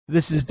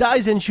This is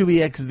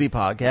Daizenshuu EX, the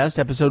podcast,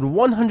 episode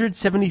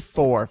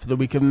 174 for the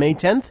week of May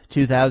 10th,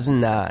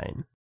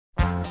 2009.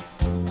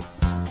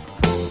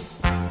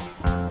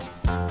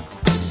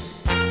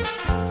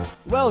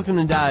 Welcome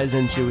to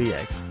Daizenshuu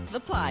EX,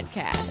 the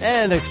podcast,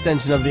 an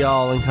extension of the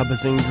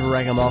all-encompassing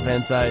Dragon Ball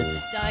fan site,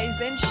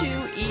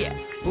 Daizenshuu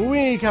EX.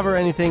 We cover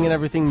anything and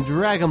everything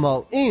Dragon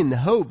Ball in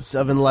hopes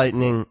of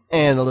enlightening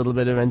and a little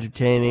bit of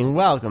entertaining.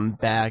 Welcome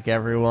back,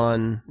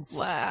 everyone.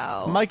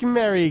 Wow. Mike and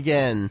Mary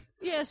again.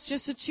 Yes,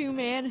 just a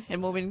two-man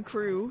and woman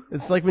crew.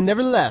 It's like we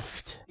never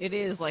left. It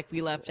is like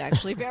we left,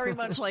 actually. Very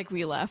much like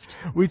we left.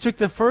 We took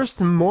the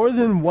first more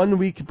than 1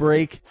 week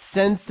break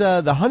since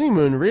the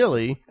honeymoon,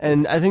 really.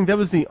 And I think that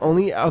was the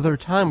only other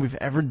time we've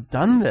ever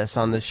done this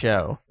on the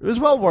show. It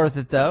was well worth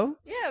it, though.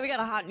 Yeah, we got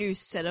a hot new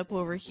setup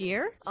over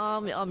here.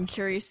 I'm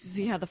curious to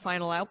see how the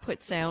final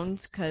output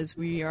sounds, because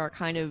we are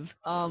kind of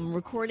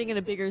recording in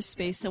a bigger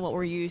space than what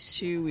we're used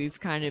to. We've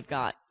kind of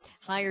got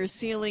higher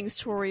ceilings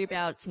to worry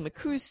about, some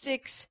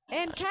acoustics,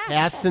 and cats.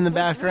 Cats in the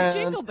background.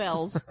 Jingle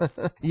bells.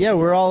 Yeah,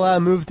 we're all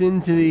moved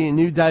into the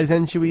new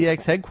Daizenshuu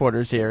EX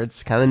headquarters here.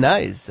 It's kind of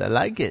nice. I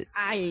like it.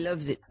 I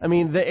loves it. I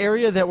mean, the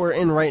area that we're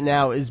in right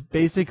now is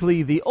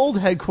basically the old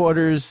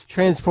headquarters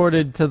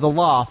transported to the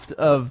loft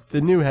of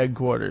the new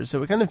headquarters.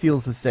 So it kind of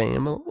feels the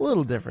same, a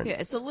little different. Yeah,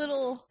 it's a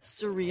little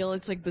surreal.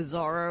 It's like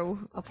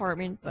bizarro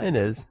apartment. But it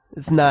is.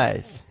 It's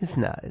nice. It's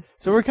nice.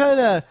 So we're kind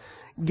of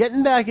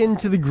getting back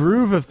into the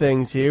groove of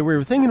things here. We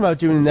were thinking about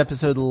doing an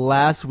episode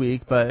last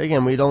week, but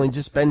again, we'd only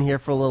just been here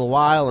for a little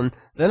while, and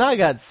then I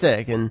got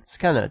sick, and it's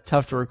kind of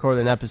tough to record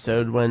an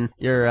episode when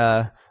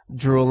you're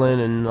drooling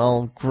and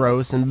all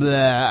gross and blah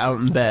out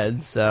in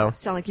bed, so.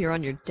 Sound like you're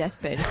on your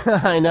deathbed.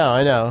 I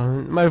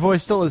know. My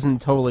voice still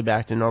isn't totally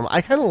back to normal. I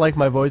kind of like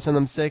my voice when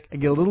I'm sick. I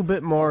get a little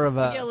bit more of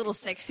You get a little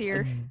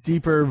sexier.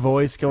 deeper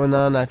voice going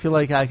on. I feel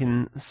like I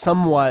can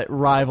somewhat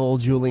rival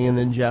Julian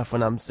and Jeff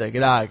when I'm sick,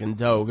 and I can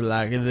talk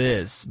like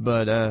this.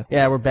 But,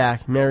 yeah, we're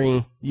back.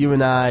 Mary, you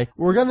and I.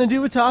 We're gonna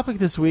do a topic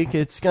this week.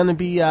 It's gonna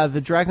be the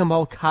Dragon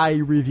Ball Kai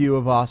review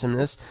of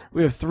awesomeness.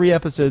 We have 3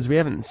 episodes we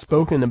haven't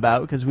spoken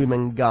about because we've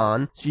been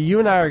gone. So you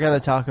and I are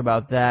gonna talk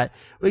about that.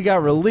 We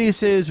got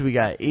releases, we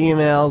got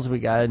emails, we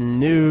got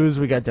news,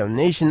 we got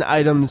donation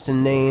items to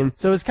name.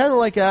 So it's kind of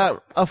like a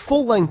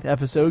full-length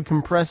episode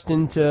compressed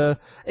into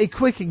a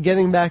quick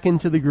getting back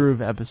into the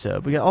groove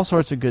episode. We got all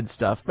sorts of good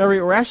stuff. Mary,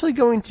 we're actually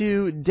going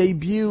to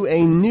debut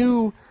a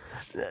new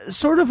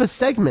sort of a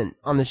segment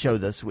on the show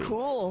this week.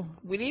 Cool.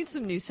 We need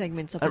some new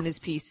segments up in this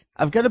piece.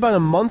 I've got about a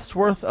month's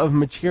worth of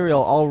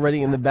material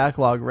already in the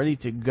backlog ready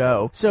to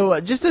go. So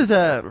just as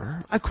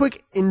a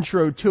quick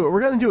intro to it,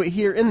 we're going to do it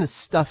here in the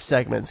stuff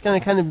segment. It's going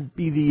to kind of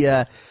be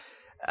the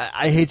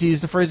I hate to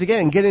use the phrase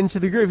again, get into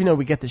the groove. You know,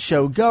 we get the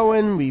show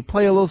going, we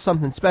play a little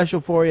something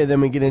special for you, then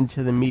we get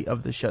into the meat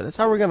of the show. That's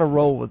how we're going to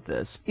roll with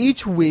this.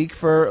 Each week,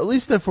 for at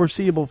least the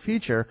foreseeable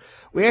future,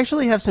 we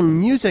actually have some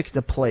music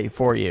to play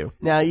for you.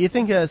 Now, you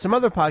think some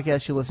other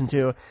podcasts you listen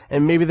to,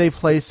 and maybe they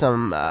play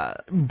some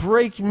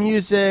break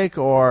music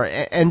or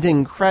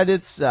ending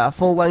credits,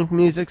 full-length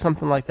music,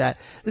 something like that.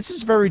 This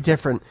is very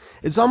different.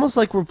 It's almost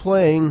like we're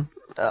playing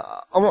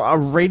a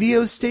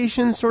radio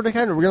station sort of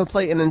kind of. We're going to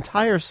play an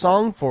entire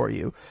song for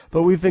you,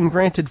 but we've been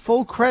granted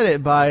full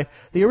credit by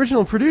the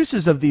original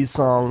producers of these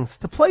songs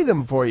to play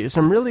them for you,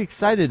 so I'm really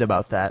excited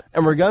about that.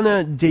 And we're going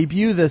to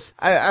debut this,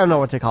 I don't know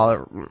what to call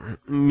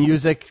it,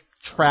 music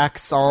track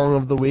song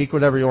of the week,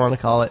 whatever you want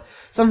to call it.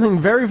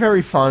 Something very,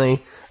 very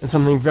funny and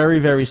something very,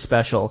 very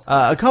special.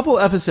 A couple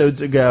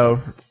episodes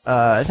ago,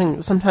 I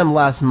think sometime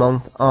last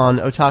month on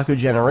Otaku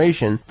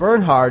Generation,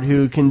 Bernhard,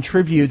 who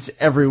contributes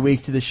every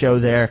week to the show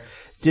there,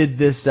 did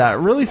this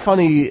really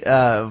funny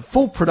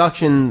full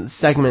production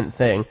segment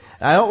thing.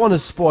 I don't want to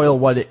spoil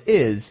what it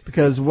is,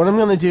 because what I'm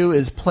going to do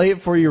is play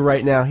it for you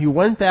right now. He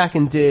went back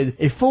and did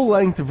a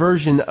full-length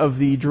version of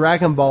the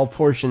Dragon Ball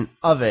portion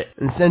of it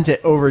and sent it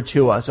over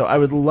to us. So I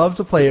would love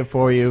to play it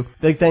for you.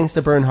 Big thanks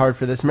to Bernhard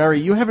for this. Mary,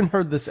 you haven't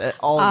heard this at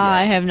all yet.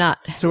 I have not.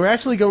 So we're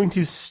actually going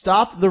to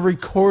stop the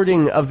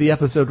recording of the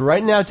episode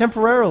right now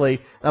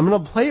temporarily. I'm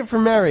going to play it for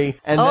Mary.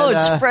 And then,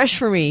 it's fresh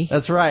for me.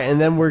 That's right. And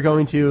then we're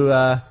going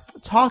to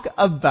talk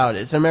about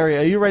it. So, Mary,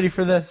 are you ready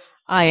for this?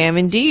 I am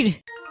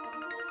indeed.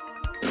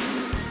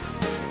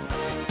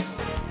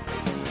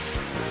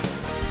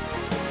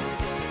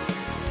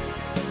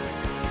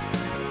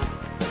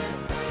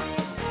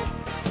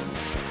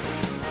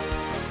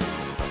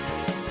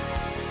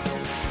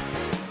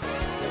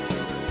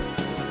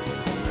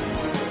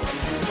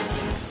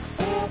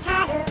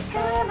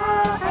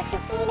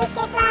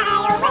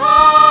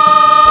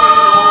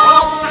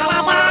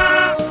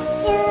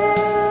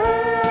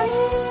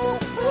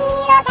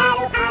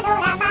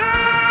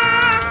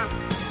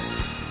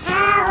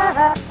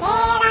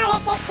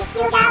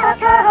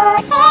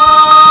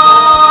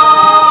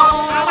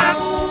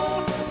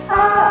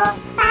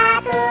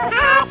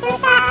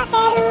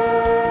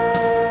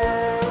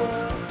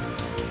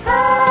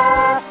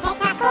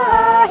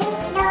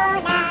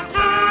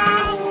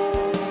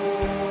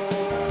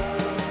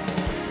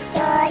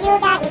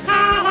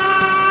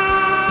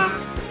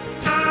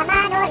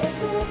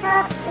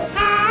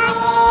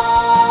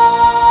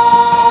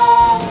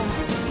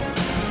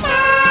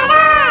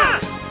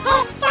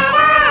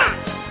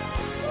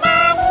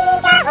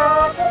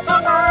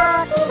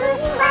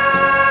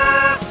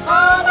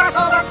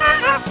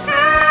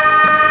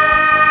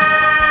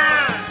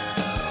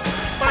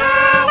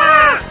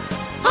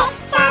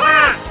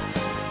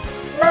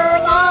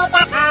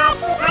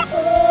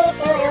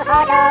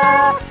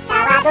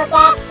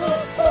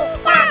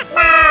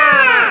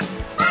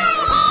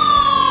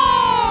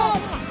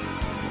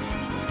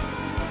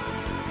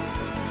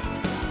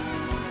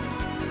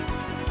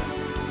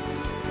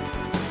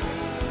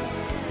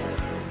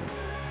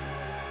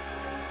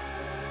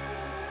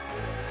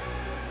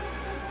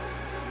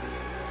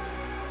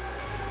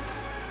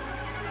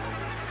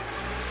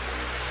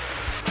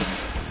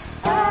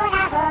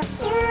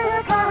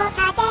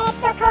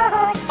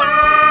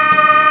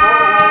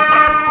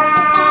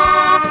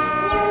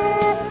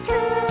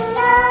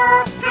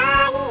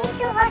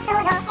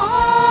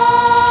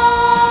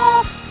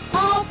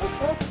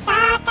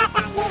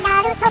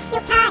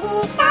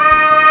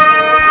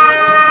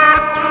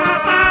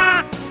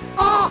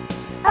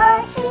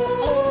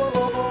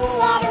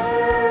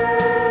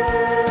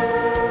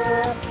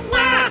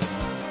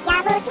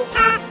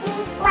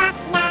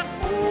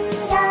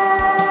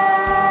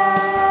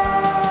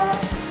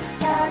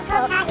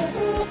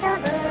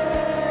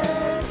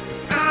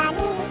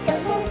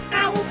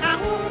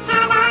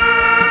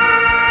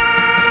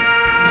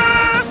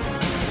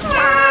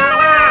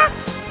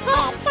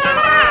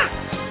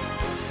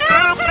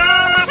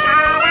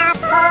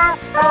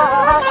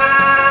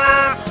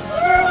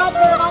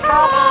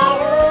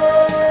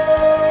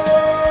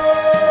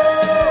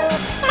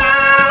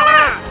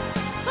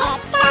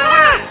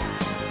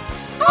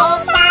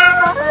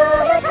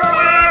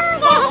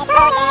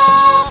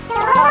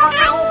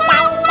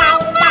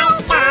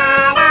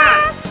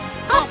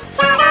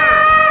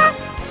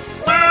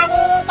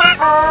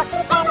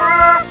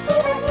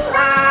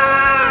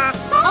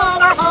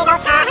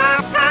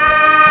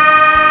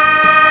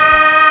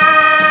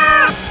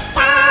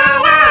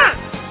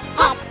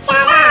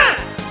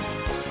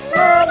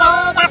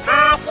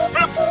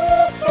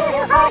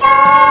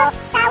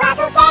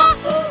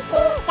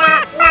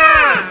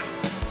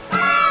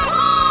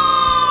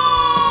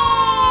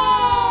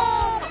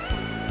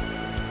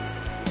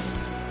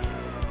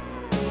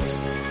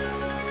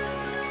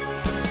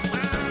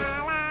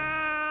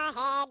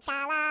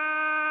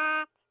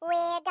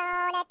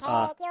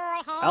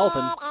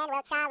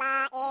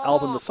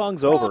 Alvin, the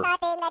song's over.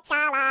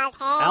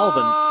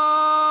 Alvin,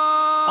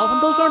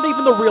 those aren't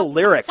even the real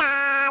lyrics.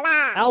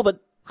 Alvin!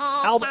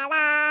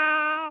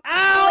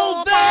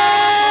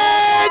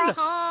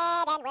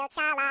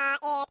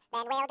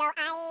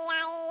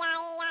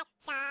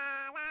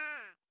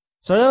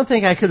 So I don't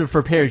think I could have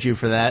prepared you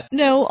for that.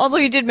 No, although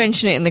you did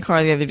mention it in the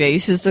car the other day. You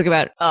said something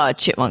about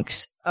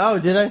chipmunks. Oh,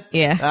 did I?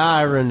 Yeah.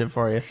 I ruined it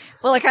for you.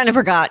 Well, I kind of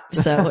forgot,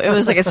 so it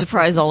was like a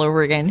surprise all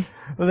over again.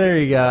 Well, there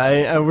you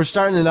go. We're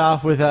starting it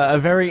off with a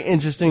very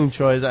interesting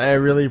choice. I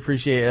really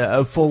appreciate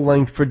a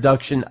full-length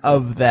production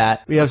of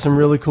that. We have some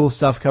really cool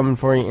stuff coming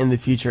for you in the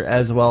future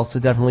as well, so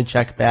definitely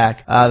check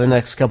back. The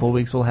next couple of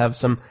weeks we'll have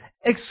some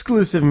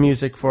exclusive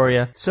music for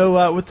you.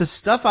 So with the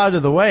stuff out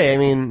of the way, I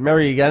mean,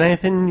 Mary, you got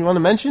anything you want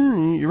to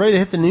mention? You ready to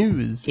hit the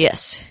news?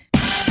 Yes.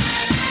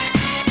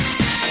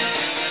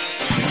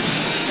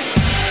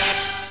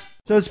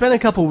 So it's been a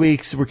couple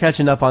weeks. We're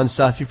catching up on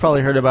stuff. You've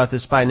probably heard about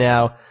this by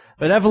now.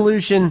 But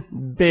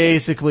Evolution,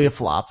 basically a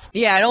flop.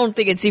 Yeah, I don't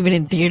think it's even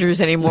in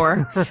theaters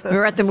anymore. We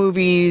were at the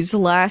movies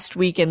last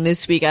week and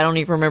this week. I don't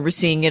even remember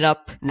seeing it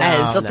up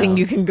as something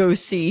you can go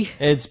see.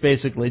 It's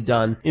basically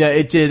done. You know,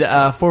 it did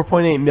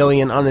 $4.8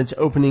 million on its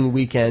opening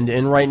weekend,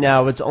 and right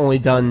now it's only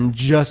done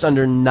just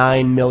under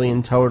 $9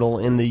 million total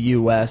in the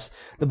U.S.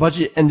 The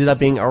budget ended up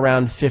being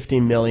around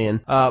 $50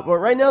 million. But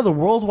right now the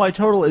worldwide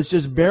total is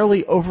just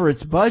barely over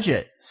its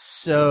budget.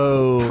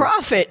 So...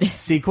 Profit.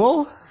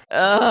 Sequel?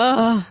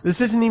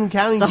 This isn't even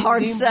counting it's a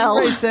hard sell.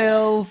 Blu-ray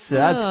sales.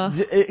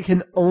 It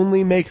can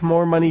only make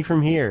more money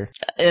from here.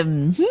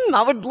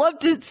 I would love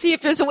to see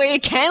if there's a way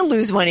it can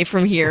lose money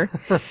from here.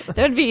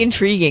 That would be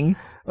intriguing.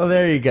 Well,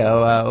 there you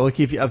go. We'll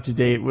keep you up to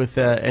date with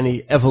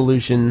any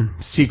Evolution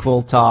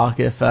sequel talk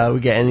if we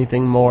get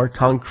anything more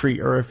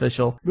concrete or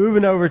official.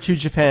 Moving over to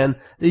Japan,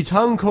 the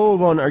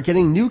Tankobon are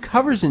getting new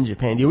covers in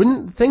Japan. You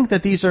wouldn't think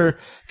that these are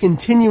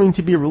continuing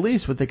to be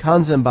released with the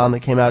Kanzenban that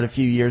came out a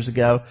few years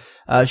ago.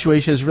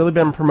 Shueisha has really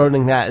been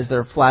promoting that as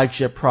their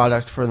flagship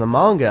product for the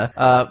manga.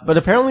 But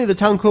apparently the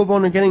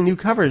Tankobon are getting new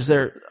covers.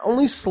 They're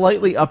only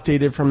slightly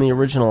updated from the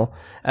original,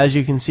 as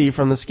you can see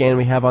from the scan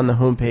we have on the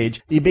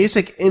homepage. The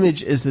basic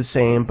image is the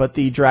same, but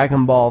the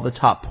Dragon Ball, the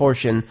top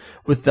portion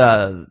with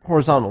the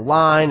horizontal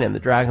line and the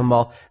Dragon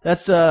Ball,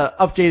 that's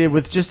updated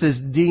with just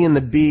this D and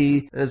the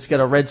B, and it's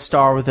got a red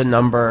star with a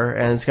number,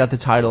 and it's got the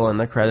title and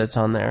the credits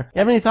on there. You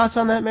have any thoughts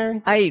on that,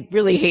 Mary? I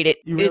really hate it.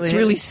 It's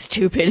really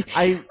stupid.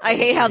 I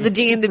hate how the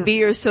D and the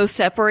B are so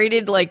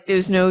separated. Like,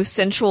 there's no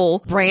central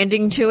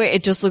branding to it.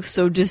 It just looks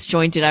so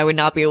disjointed. I would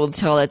not be able to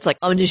tell that's like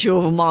an issue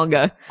of a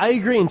manga. I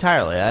agree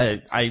entirely.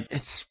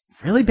 It's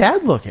really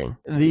bad looking.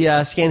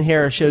 The scan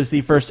here shows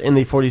the first and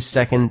the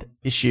 42nd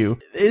issue.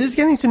 It is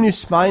getting some new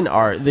spine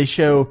art. They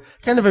show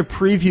kind of a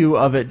preview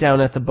of it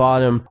down at the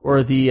bottom,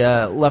 or the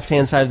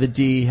left-hand side of the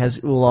D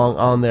has oolong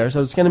on there.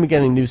 So it's going to be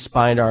getting new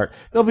spine art.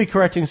 They'll be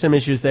correcting some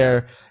issues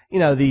there. You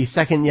know, the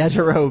second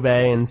Yajirobe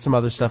and some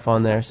other stuff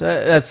on there. So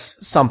that's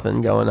something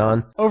going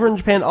on. Over in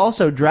Japan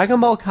also, Dragon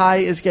Ball Kai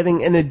is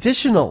getting an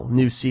additional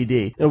new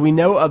CD. Now, we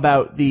know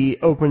about the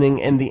opening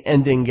and the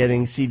ending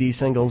getting CD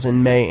singles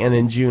in May and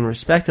in June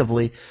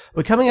respectively,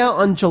 but coming out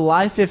on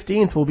July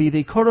 15th will be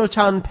the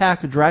Koro-chan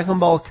Pack Dragon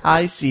Ball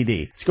Kai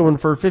CD. It's going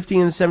for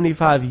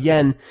 1575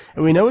 yen,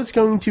 and we know it's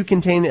going to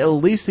contain at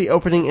least the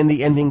opening and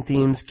the ending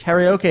themes,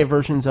 karaoke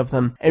versions of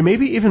them, and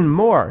maybe even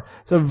more.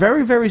 So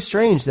very, very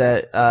strange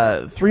that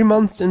 3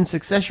 months in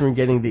succession we're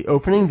getting the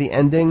opening, the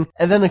ending,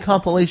 and then a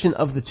compilation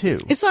of the two.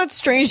 It's not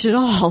strange at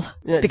all,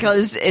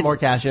 because it's... More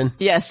cash in.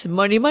 Yes,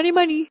 money, money,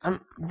 money.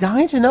 I'm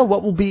dying to know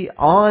what will be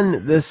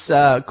on this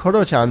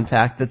Koro-chan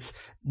pack that's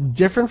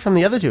different from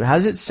the other two. How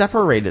does it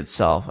separate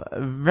itself?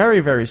 Very,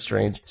 very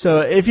strange.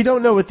 So if you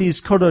don't know what these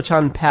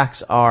Koro-chan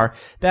packs are,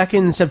 back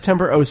in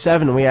September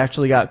 2007, we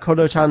actually got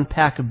Koro-chan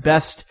Pack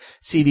Best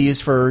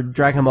CDs for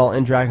Dragon Ball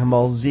and Dragon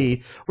Ball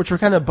Z, which were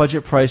kind of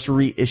budget-priced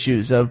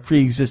reissues of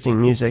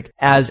pre-existing music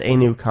as a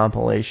new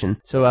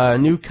compilation. So a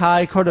new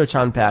Kai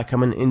Koro-chan pack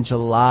coming in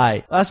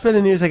July. Last bit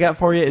of news I got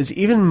for you is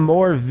even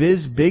more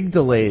Viz Big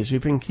delays.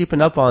 We've been keeping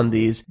up on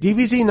these.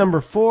 DBZ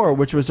number 4,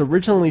 which was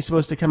originally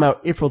supposed to come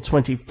out April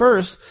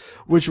 21st,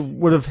 which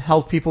would have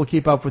helped people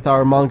keep up with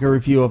our manga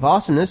review of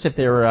Awesomeness if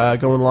they were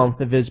going along with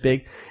the Viz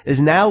Big,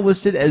 is now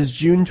listed as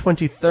June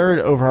 23rd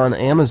over on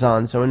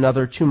Amazon, so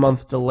another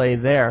 2-month delay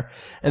there.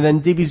 And then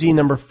DBZ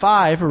number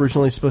 5,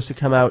 originally supposed to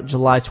come out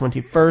July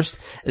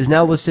 21st, is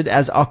now listed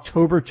as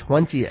October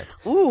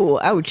 20th. Ooh,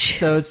 ouch.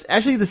 So it's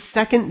actually the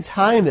second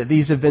time that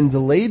these have been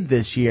delayed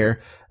this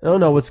year. I don't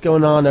know what's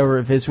going on over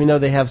at Viz. We know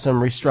they have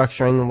some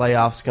restructuring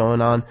layoffs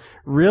going on,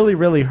 really,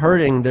 really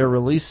hurting their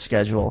release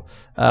schedule.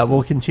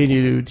 We'll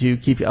continue to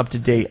keep you up to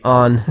date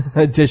on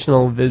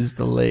additional Viz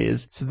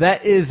delays. So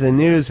that is the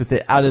news. With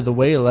it out of the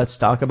way, let's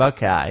talk about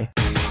Kai.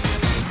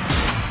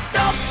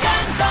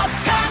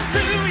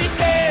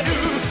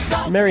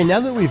 Mary, now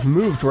that we've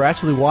moved, we're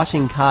actually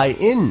watching Kai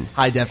in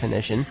high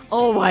definition.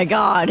 Oh my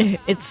god,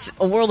 it's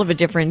a world of a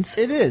difference.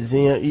 It is.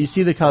 You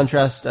see the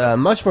contrast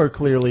much more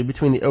clearly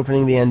between the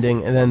opening, the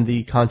ending, and then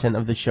the content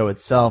of the show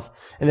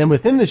itself. And then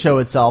within the show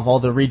itself, all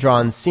the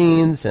redrawn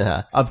scenes,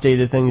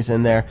 updated things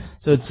in there.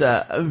 So it's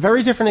a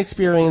very different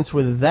experience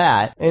with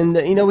that. And,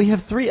 we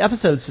have 3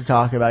 episodes to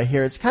talk about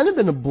here. It's kind of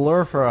been a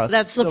blur for us.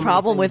 That's the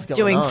problem with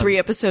doing 3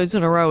 episodes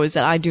in a row, is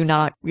that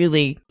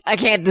I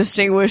can't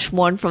distinguish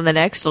one from the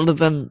next other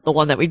than the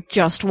one that we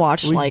just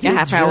watched a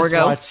half hour ago. We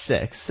just watched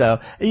 6, so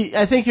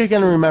I think you're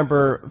going to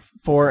remember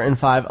 4 and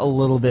 5 a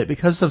little bit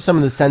because of some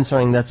of the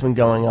censoring that's been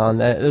going on.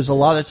 There's a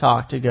lot of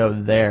talk to go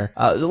there.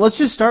 Let's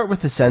just start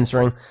with the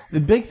censoring.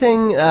 The big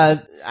thing,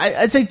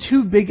 I'd say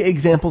 2 big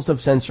examples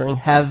of censoring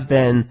have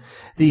been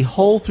the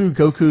hole through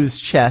Goku's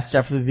chest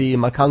after the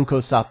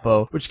Makanko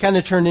Sappo, which kind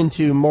of turned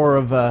into more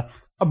of a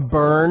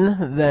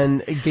burn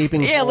than a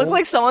gaping hole. Yeah, it looked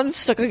like someone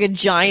stuck a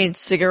giant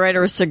cigarette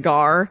or a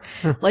cigar,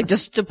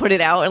 just to put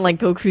it out in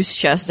Goku's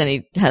chest, and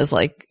he has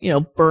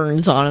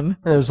burns on him.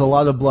 And there's a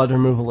lot of blood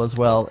removal as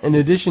well. In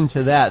addition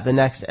to that, the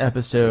next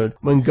episode,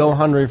 when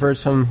Gohan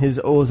reverts from his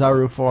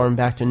Ozaru form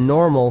back to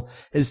normal,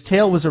 his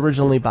tail was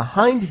originally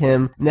behind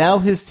him. Now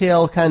his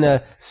tail kind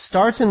of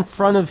starts in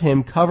front of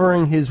him,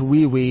 covering his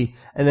wee-wee,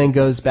 and then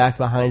goes back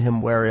behind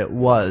him where it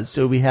was.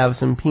 So we have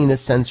some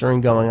penis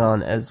censoring going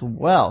on as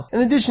well. In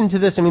addition to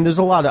this, there's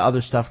a lot of other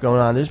stuff going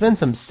on. There's been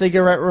some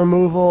cigarette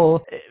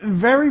removal.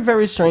 Very,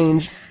 very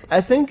strange. I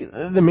think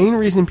the main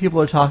reason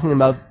people are talking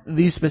about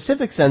these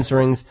specific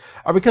censorings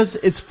are because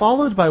it's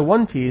followed by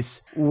One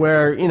Piece,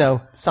 where,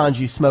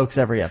 Sanji smokes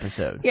every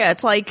episode. Yeah,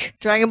 it's like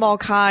Dragon Ball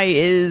Kai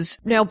is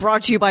now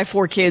brought to you by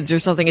 4Kids or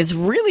something. It's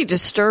really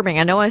disturbing.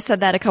 I know I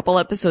said that a couple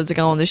episodes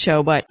ago on the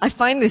show, but I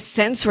find this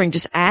censoring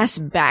just ass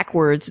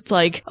backwards. It's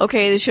like,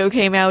 okay, the show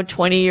came out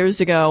 20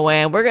 years ago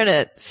and we're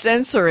gonna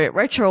censor it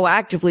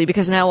retroactively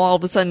because now all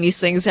of a sudden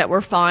these things that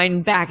were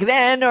fine back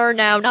then are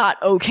now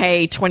not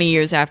okay 20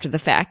 years after the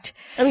fact.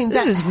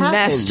 This is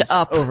messed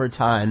up over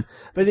time,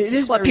 but it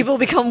is people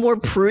become more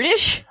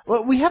prudish.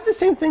 Well, we have the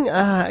same thing,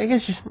 I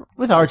guess, just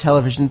with our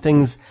television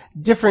things.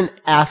 Different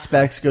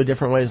aspects go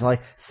different ways.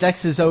 Like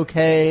sex is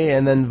okay,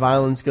 and then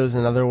violence goes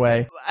another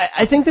way.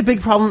 I think the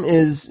big problem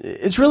is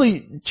it's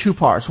really 2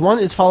 parts. One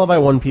is followed by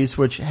One Piece,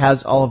 which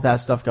has all of that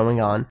stuff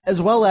going on,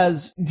 as well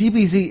as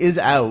DBZ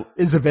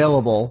is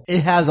available.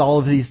 It has all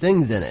of these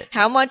things in it.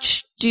 How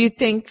much do you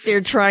think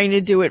they're trying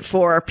to do it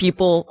for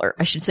people, or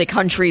I should say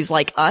countries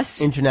like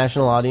us?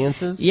 International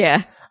audiences?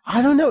 Yeah.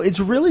 I don't know. It's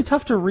really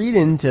tough to read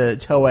into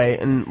Toei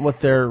and what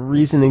their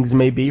reasonings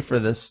may be for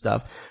this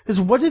stuff. Because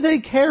what do they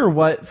care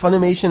what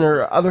Funimation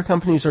or other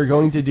companies are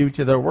going to do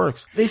to their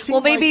works? They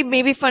seem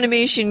maybe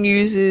Funimation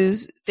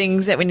uses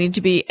things that would need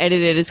to be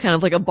edited as kind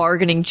of like a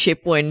bargaining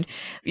chip when,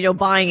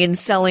 buying and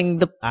selling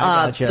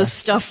the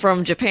stuff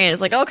from Japan.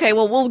 It's like, okay,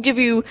 well, we'll give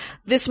you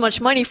this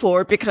much money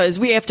for it because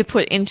we have to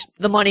put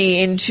the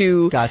money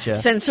into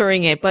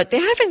censoring it. But they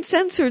haven't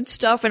censored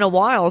stuff in a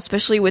while,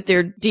 especially with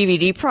their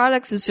DVD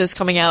products. It's just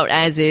coming out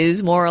as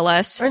is, more or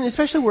less. And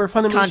especially where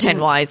Funimation,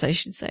 content-wise, I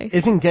should say,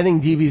 isn't getting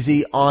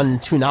DBZ on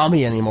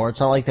Toonami anymore. It's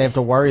not like they have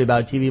to worry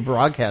about TV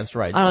broadcast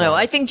rights. I don't know.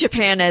 I think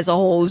Japan as a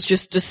whole is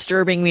just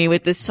disturbing me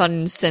with this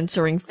sudden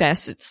censoring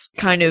fest. It's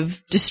kind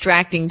of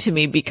distracting to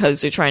me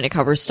because they're trying to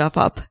cover stuff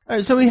up. All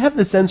right, so we have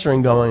the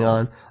censoring going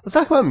on. Let's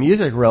talk about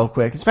music real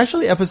quick.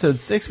 Especially episode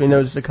 6, we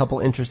noticed a couple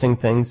interesting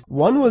things.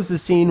 One was the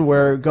scene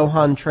where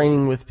Gohan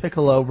training with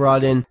Piccolo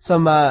brought in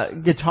some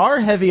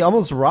guitar-heavy,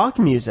 almost rock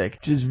music,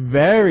 which is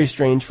very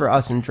strange for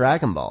us in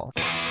Dragon Ball.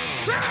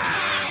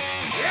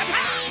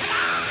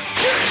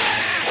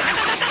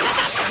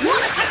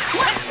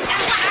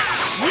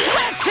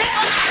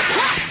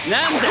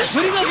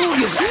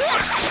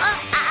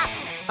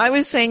 I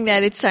was saying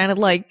that it sounded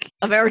like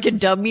American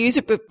dub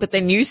music, but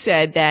then you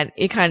said that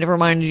it kind of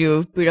reminded you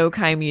of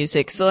Budokai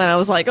music. So then I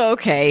was like,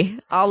 okay,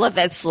 I'll let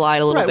that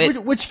slide a little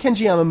bit. Which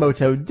Kenji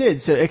Yamamoto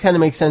did, so it kind of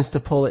makes sense to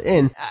pull it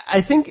in.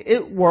 I think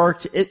it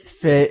worked, it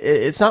fit.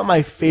 It's not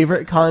my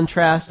favorite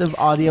contrast of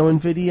audio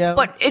and video.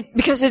 But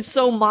because it's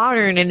so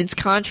modern and it's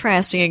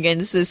contrasting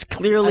against this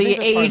clearly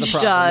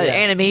aged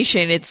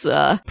animation, it's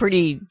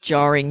pretty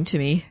jarring to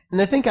me.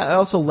 And I think I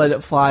also let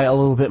it fly a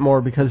little bit more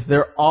because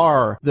there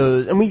are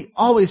those, and we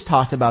always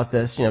talked about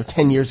this,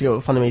 10 years ago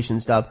with Funimation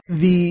stuff.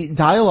 The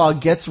dialogue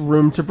gets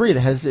room to breathe.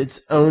 It has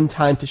its own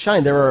time to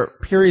shine. There are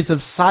periods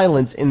of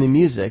silence in the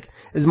music.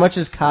 As much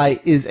as Kai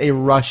is a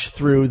rush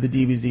through the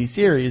DBZ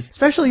series,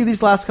 especially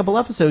these last couple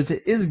episodes,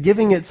 it is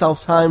giving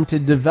itself time to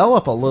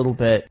develop a little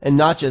bit and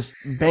not just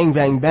bang,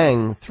 bang,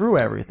 bang through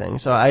everything.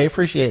 So I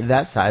appreciate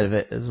that side of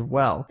it as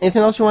well.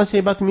 Anything else you want to say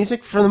about the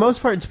music? For the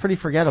most part, it's pretty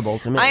forgettable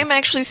to me. I am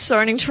actually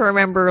starting to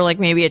remember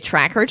maybe a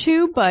track or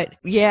two, but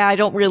yeah, I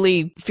don't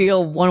really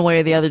feel one way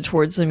or the other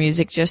towards the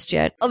music just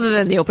yet. Other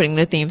than the opening and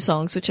the theme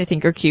songs, which I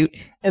think are cute.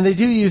 And they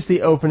do use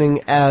the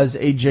opening as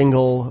a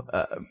jingle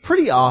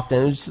pretty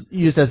often. It's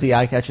used as the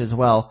eye catch as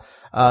well.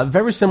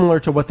 Very similar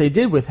to what they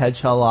did with Head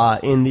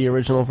Shala in the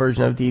original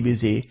version of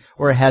DBZ,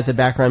 where it has a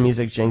background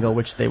music jingle,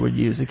 which they would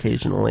use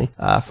occasionally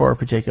for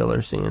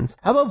particular scenes.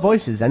 How about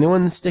voices?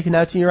 Anyone sticking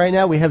out to you right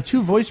now? We have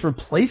 2 voice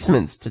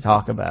replacements to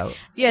talk about.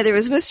 Yeah, there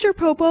was Mr.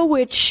 Popo,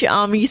 which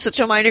he's such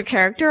a minor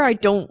character. I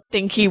don't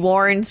think he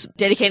warrants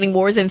dedicating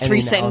more than 3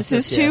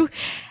 sentences to.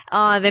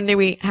 Then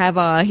we have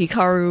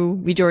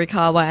Hikaru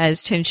Midorikawa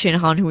as Tenshin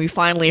Han, who we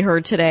finally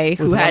heard today,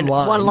 who had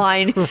one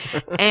line.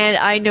 And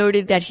I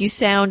noted that he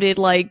sounded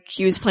like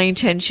he was playing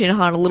Tenshin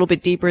Han a little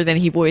bit deeper than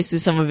he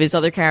voices some of his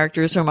other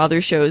characters from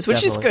other shows,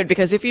 which is good,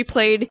 because if he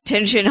played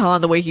Tenshin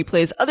Han the way he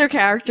plays other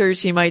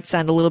characters, he might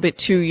sound a little bit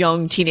too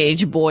young,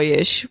 teenage,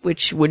 boyish,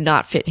 which would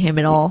not fit him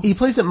at all. He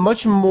plays it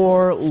much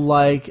more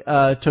like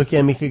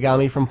Tokia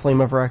Mikagami from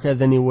Flame of Rekka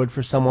than he would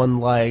for someone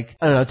like,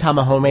 I don't know,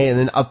 Tamahome in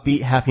an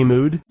upbeat, happy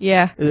mood.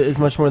 Yeah. Is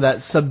much more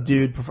that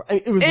subdued.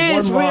 It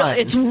was one line.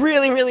 It's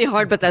really, really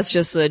hard, but that's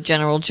just the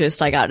general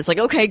gist I got. It's like,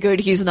 okay, good.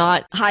 He's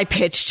not high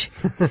pitched.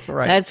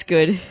 Right. That's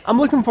good. I'm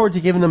looking forward to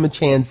giving him a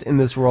chance in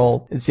this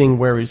role and seeing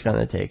where he's going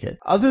to take it.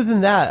 Other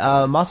than that,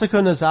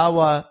 Masako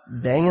Nozawa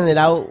banging it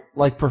out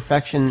like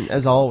perfection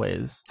as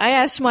always. I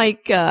asked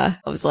Mike, I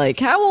was like,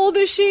 how old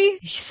is she?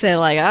 He said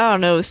like, I don't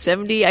know,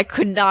 70. I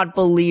could not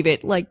believe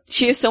it. Like,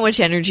 she has so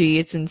much energy.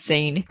 It's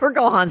insane. Her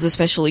Gohan's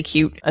especially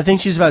cute. I think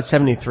she's about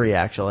 73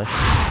 actually.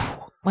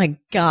 My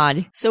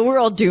God. So we're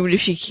all doomed if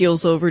she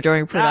keels over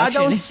during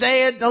production. Don't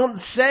say it. Don't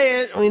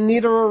say it. We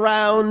need her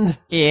around.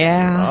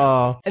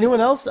 Yeah.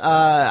 Anyone else?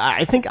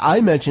 I think I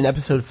mentioned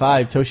episode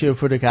 5, Toshio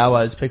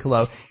Furukawa as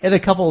Piccolo. He had a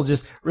couple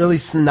just really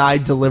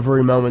snide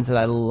delivery moments that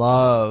I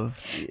love.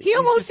 He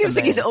almost seems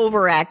like he's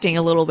overacting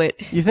a little bit.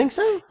 You think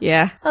so?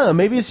 Yeah. I don't know.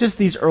 Maybe it's just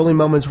these early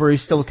moments where he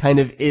still kind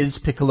of is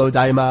Piccolo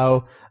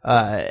Daimao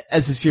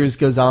as the series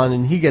goes on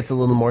and he gets a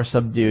little more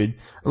subdued.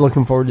 I'm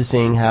looking forward to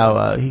seeing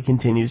how he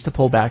continues to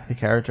pull back the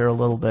character a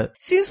little bit.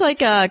 Seems like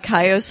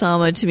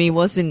Kaio-sama to me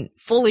wasn't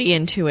fully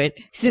into it.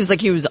 Seems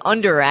like he was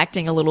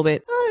underacting a little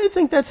bit. I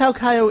think that's how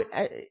Kaio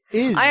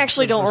is. I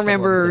actually don't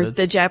remember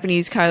the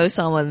Japanese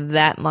Kaio-sama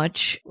that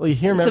much. Well, you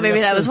hear so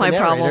maybe that was my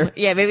problem.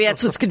 Yeah, maybe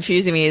that's what's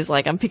confusing me is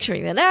like I'm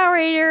picturing the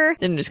narrator,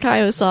 then there's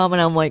Kaio-sama,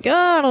 and I'm like, oh,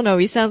 I don't know.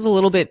 He sounds a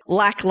little bit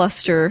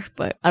lackluster,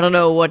 but I don't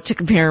know what to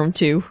compare him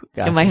to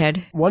in my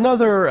head. One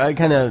other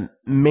kind of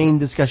main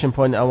discussion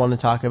point I want to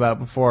talk about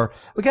before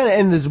we kind of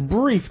end this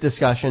brief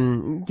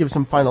discussion, give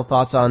some final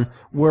thoughts on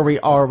where we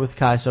are with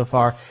Kai so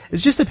far,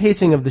 is just the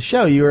pacing of the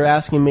show. You were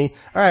asking me,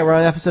 all right, we're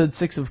on episode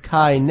 6 of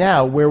Kai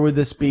now. Where would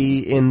this be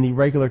in the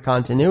regular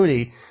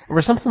continuity? And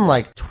we're something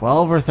like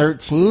 12 or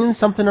 13,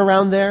 something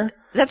around there.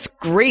 That's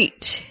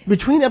great.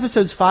 Between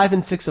episodes 5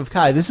 and 6 of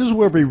Kai, this is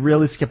where we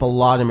really skip a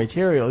lot of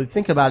material. You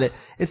think about it,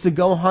 it's the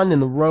Gohan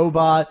and the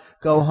robot,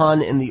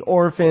 Gohan and the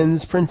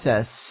orphans,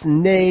 Princess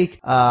Snake,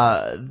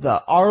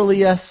 the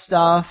Arlia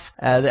stuff,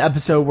 the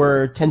episode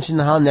where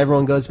Tenshin Han and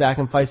everyone goes back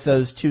and fights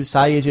those 2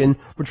 Saiyajin,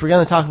 which we're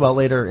going to talk about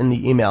later in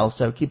the email,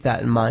 so keep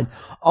that in mind.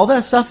 All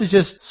that stuff is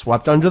just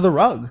swept under the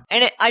rug.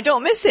 And I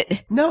don't miss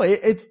it. No,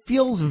 it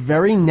feels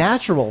very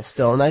natural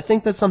still, and I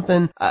think that's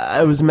something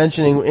I was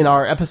mentioning in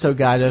our episode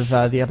guide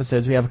of the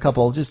episodes. We have a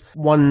couple, just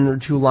 1 or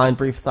 2 line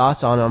brief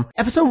thoughts on them.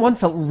 Episode 1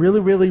 felt really,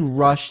 really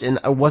rushed, and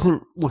I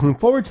wasn't looking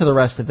forward to the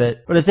rest of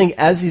it, but I think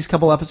as these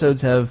couple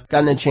episodes have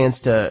gotten a chance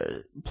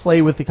to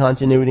play with the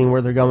continuity and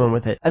where they're going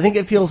with it, I think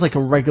it feels like a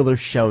regular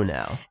show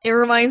now. It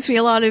reminds me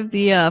a lot of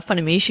the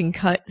Funimation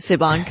cut,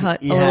 Saban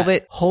cut, yeah, a little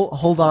bit.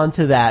 Hold on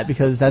to that,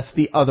 because that's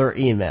the other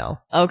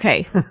email.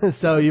 Okay.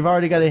 So you've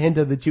already got a hint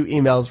of the 2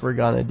 emails we're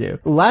gonna do.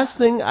 The last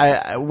thing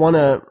I want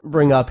to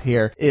bring up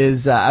here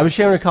is I was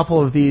sharing a couple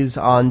of these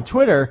on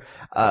Twitter,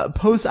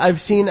 posts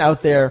I've seen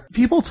out there,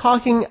 people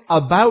talking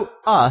about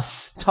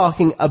us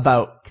talking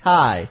about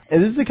Kai.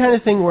 And this is the kind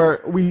of thing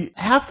where we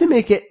have to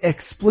make it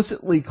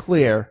explicitly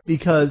clear,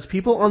 because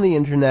people on the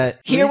internet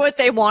hear what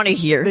they want to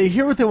hear. They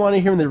hear what they want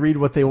to hear and they read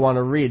what they want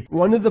to read.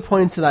 One of the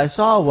points that I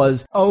saw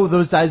was, oh,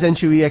 those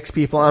Daizenshuu EX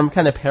people, I'm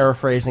kind of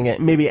paraphrasing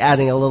it, maybe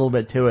adding a little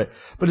bit to it,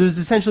 but it was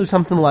essentially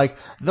something like,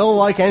 they'll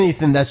like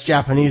anything that's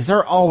Japanese,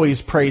 they're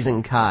always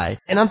praising Kai.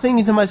 And I'm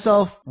thinking to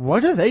myself,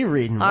 what are they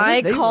reading? What I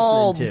are they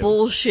call listening to?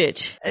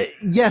 bullshit.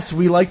 Yes,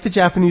 we like the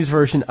Japanese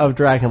version of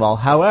Dragon Ball.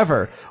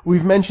 However,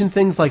 we've mentioned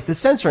things like the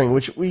censoring,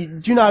 which we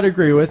do not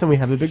agree with and we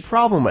have a big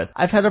problem with.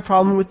 I've had a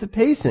problem with the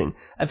pacing.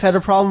 I've had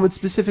a problem with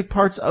specific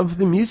parts of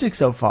the music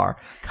so far.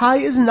 Kai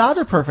is not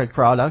a perfect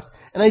product,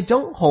 and I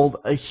don't hold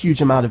a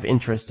huge amount of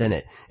interest in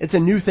it. It's a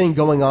new thing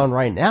going on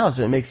right now,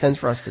 so it makes sense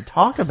for us to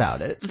talk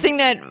about it. The thing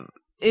that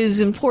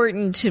is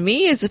important to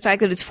me is the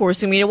fact that it's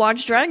forcing me to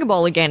watch Dragon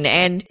Ball again,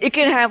 and it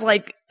can have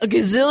like a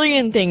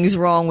gazillion things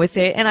wrong with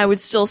it, and I would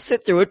still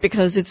sit through it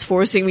because it's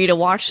forcing me to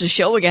watch the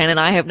show again, and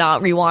I have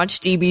not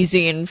rewatched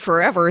DBZ in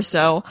forever,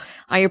 so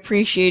I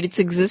appreciate its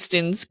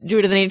existence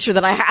due to the nature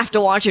that I have to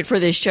watch it for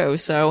this show.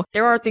 So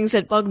there are things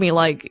that bug me,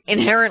 like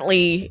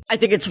inherently, I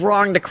think it's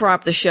wrong to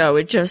crop the show.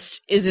 It just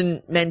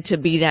isn't meant to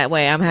be that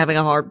way. I'm having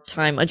a hard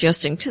time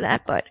adjusting to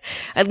that, but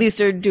at least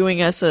they're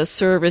doing us a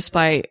service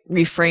by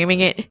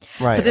reframing it.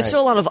 Right, but there's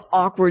still a lot of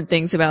awkward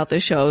things about the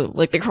show.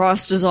 Like the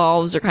cross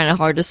dissolves are kind of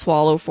hard to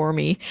swallow for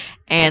me.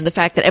 And the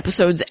fact that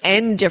episodes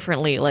end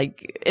differently,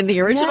 like in the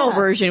original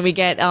version, we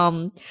get,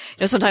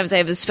 sometimes they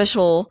have a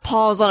special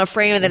pause on a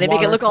frame and then they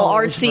make it look all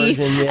artsy.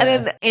 Version, yeah.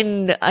 And then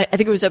in, I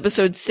think it was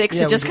episode 6,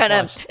 it just kind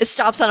of, it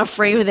stops on a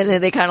frame and then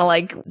they kind of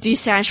like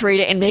desaturate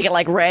it and make it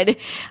like red. I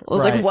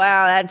was like,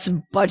 wow, that's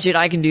budget.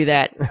 I can do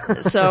that.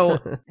 So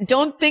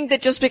don't think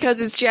that just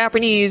because it's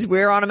Japanese,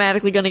 we're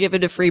automatically going to give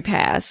it a free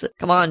pass.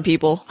 Come on,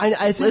 people.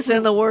 I think listen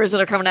to the words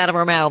that are coming out of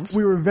our mouths.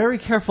 We were very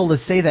careful to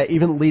say that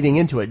even leading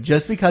into it.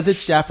 Just because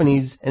it's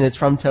Japanese and it's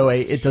from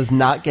Toei, it does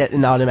not get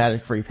an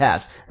automatic free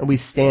pass. And we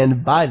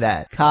stand by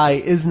that. Kai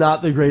is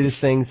not the greatest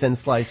thing since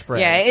sliced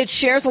bread. Yeah, it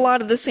shares a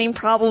lot of the same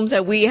problems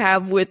that we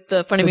have with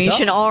the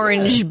Funimation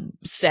Orange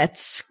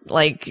sets.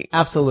 Like,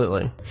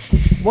 absolutely.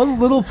 One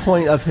little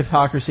point of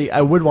hypocrisy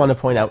I would want to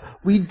point out.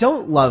 We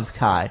don't love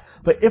Kai,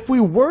 but if we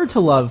were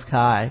to love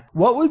Kai,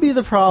 what would be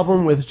the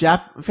problem with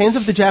fans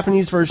of the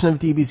Japanese version of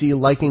DBZ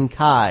liking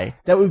Kai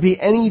that would be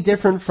any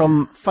different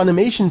from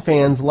Funimation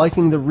fans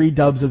liking the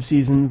redubs of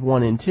season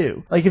 1 and 2?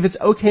 Like, if it's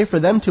okay for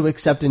them to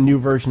accept a new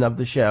version of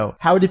the show,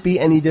 how would it be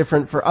any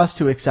different for us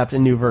to accept a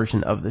new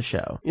version of the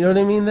show? You know what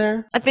I mean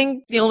there? I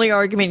think the only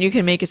argument you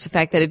can make is the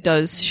fact that it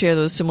does share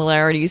those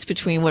similarities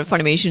between what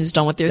Funimation's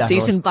done with their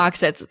season box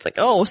sets. It's like,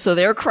 oh, so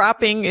their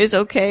cropping is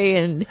okay,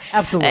 and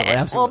absolutely.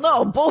 Well,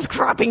 no, both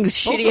cropping's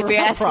shitty if you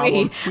ask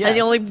me. Yes. And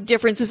the only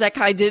difference is that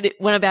Kai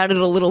went about it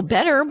a little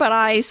better, but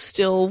I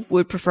still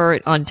would prefer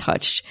it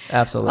untouched.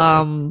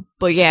 Absolutely.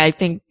 But yeah, I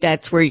think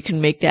that's where you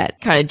can make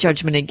that kind of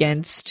judgment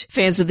against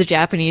fans of the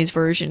Japanese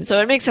version. So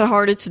it makes it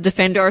harder to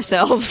defend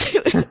ourselves.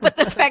 But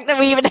the fact that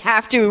we even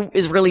have to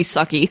is really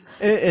sucky.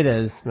 It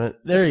is. But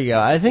there you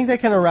go. I think that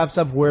kind of wraps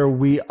up where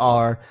we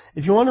are.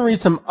 If you want to read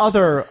some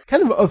other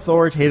kind of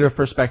authoritative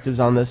perspectives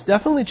on this,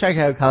 definitely check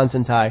out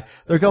Kansentai.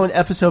 They're going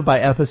episode by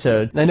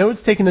episode. And I know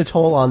it's taken a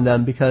toll on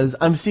them because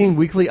I'm seeing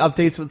weekly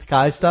updates with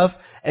Kai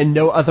stuff and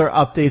no other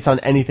updates on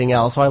anything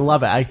else. So I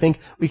love it. I think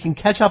we can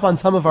catch up on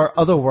some of our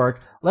other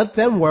work. Let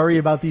them worry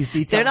about these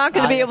details. They're not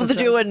going to be able to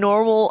do a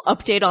normal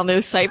update on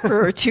their site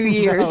for 2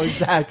 years. No,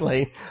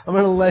 exactly. I'm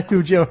going to let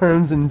Hujo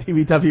Herms and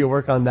TBW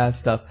work on that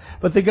stuff.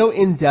 But they go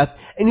in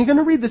depth, and you're going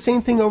to read the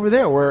same thing over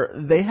there where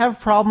they have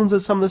problems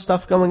with some of the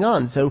stuff going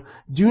on. So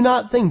do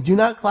not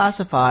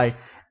classify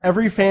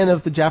every fan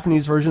of the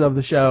Japanese version of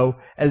the show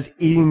as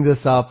eating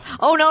this up.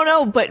 Oh,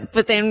 no.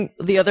 But then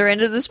the other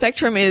end of the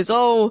spectrum is,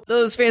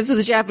 those fans of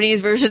the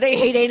Japanese version, they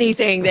hate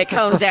anything that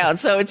comes out.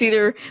 So it's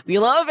either we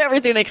love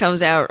everything that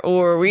comes out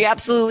or we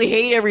absolutely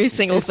hate every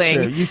single thing.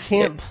 True. You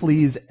can't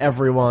please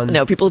everyone.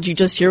 No, people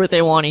just hear what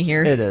they want to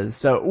hear. It is.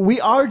 So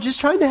we are just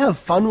trying to have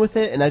fun with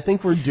it, and I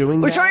think we're doing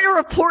that. We're trying to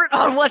report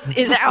on what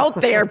is out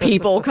there,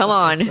 people. Come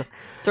on.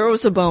 Throw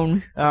us a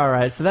bone. All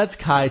right, so that's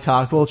Kai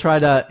Talk. We'll try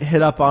to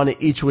hit up on it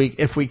each week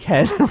if we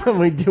can when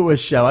we do a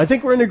show. I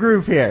think we're in a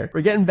groove here.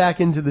 We're getting back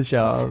into the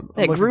show.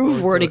 That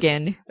groove word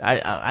again.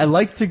 I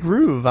like to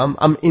groove.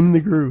 I'm in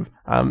the groove.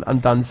 I'm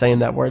done saying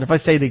that word. If I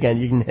say it again,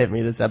 you can hit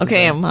me this episode.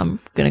 Okay, I'm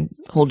gonna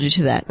hold you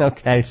to that.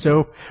 Okay,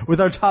 so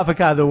with our topic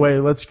out of the way,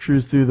 let's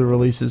cruise through the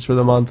releases for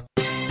the month.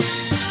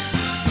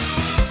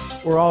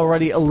 We're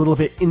already a little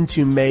bit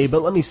into May,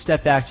 but let me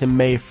step back to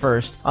May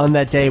 1st. On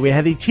that day, we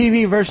had the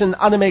TV version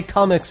anime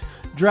comics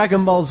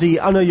Dragon Ball Z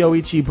Ano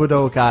Yoichi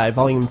Budokai,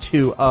 Volume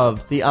 2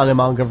 of the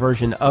anime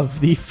version of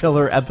the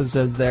filler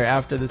episodes there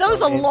after this. That was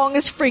the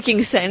longest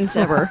freaking sentence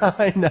ever.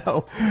 I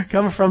know.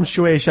 Coming from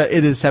Shueisha,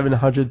 it is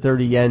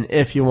 730 yen.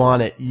 If you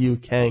want it, you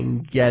can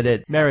get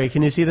it. Mary,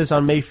 can you see this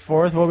on May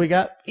 4th? What we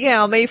got?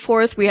 Yeah, on May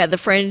 4th, we had the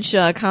French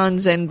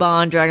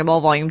Kanzenban Dragon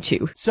Ball Volume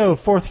 2. So,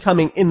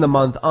 forthcoming in the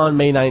month, on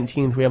May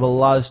 19th, we have a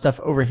lot of stuff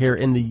over here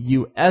in the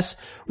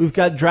U.S. We've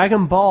got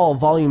Dragon Ball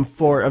Volume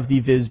 4 of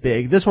the Viz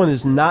Big. This one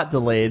is not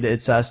delayed.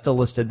 It's still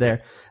listed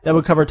there. That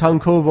would cover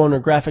Tankobon or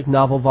graphic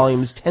novel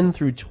volumes 10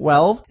 through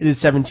 12. It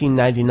is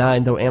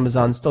 $17.99, though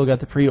Amazon still got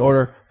the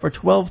pre-order for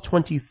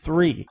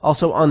 $12.23.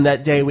 Also on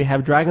that day, we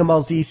have Dragon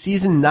Ball Z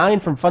Season 9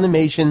 from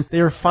Funimation. They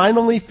are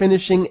finally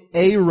finishing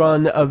a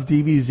run of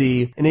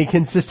DBZ in a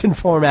consistent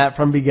format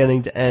from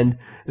beginning to end.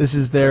 This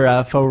is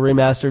their faux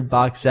remastered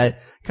box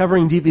set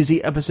covering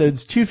DBZ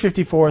episodes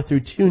 254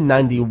 through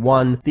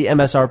 291. The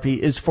MSRP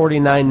is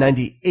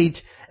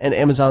 $49.98, and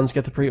Amazon's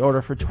got the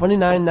pre-order for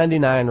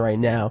 $29.99 right right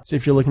now. So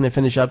if you're looking to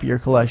finish up your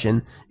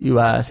collection, you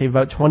save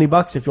about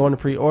 $20 if you want to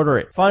pre-order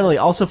it. Finally,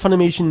 also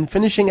Funimation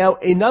finishing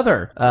out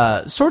another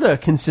sort of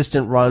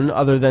consistent run,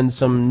 other than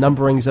some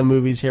numberings of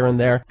movies here and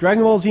there.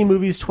 Dragon Ball Z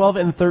movies 12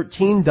 and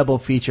 13 double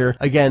feature.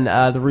 Again,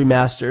 the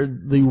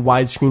remastered, the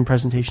widescreen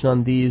presentation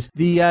on these.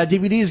 The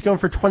DVD is going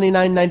for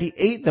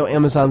 $29.98, though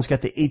Amazon's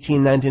got the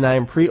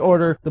 $18.99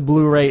 pre-order. The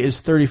Blu-ray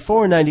is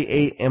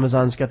 $34.98.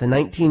 Amazon's got the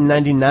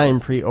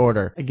 $19.99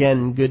 pre-order.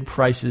 Again, good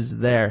prices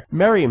there.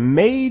 Mary,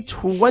 May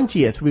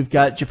 20th, we've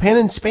got Japan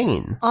and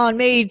Spain. On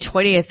May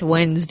 20th,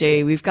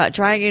 Wednesday, we've got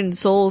Dragon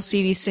Soul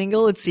CD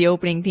single. It's the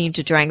opening theme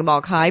to Dragon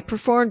Ball Kai,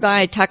 performed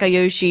by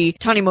Takayoshi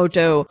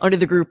Tanimoto under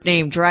the group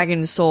name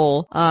Dragon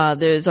Soul.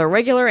 There's a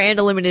regular and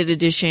a limited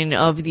edition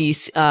of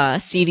these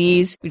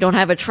CDs. We don't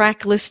have a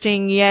track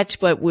listing yet,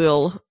 but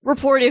we'll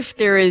report if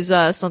there is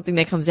something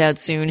that comes out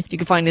soon. You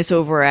can find this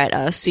over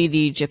at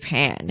CD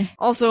Japan.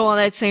 Also on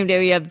that same day,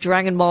 we have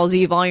Dragon Ball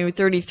Z Volume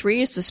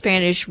 33. It's the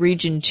Spanish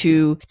Region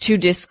 2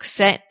 2-disc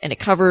set, and it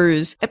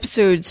covers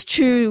episodes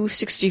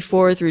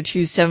 264 through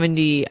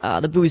 270,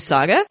 the Buu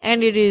Saga,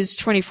 and it is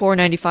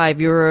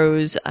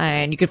 €24.95,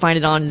 and you can find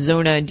it on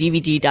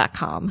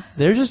ZonaDVD.com.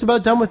 They're just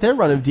about done with their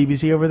run of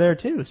DBZ over there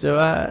too,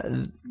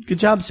 so good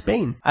job,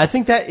 Spain. I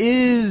think that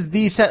is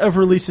the set of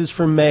releases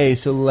for May,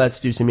 so let's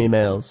do some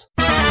emails.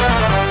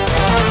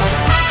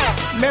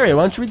 Mary,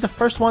 why don't you read the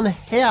first one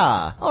here?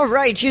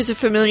 Alright, here's a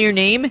familiar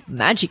name.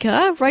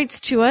 Magica writes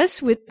to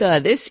us with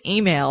this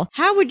email.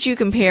 How would you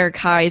compare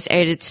Kai's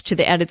edits to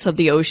the edits of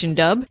the Ocean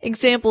dub?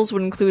 Examples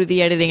would include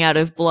the editing out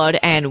of blood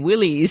and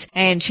willies,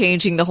 and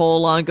changing the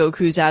hole on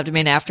Goku's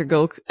abdomen after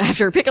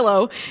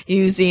Piccolo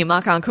used the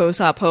Makan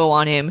Kosapo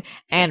on him,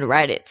 and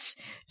Raditz.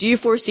 Do you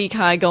foresee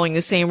Kai going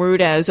the same route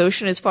as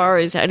Ocean as far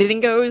as editing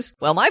goes?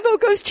 Well, my vote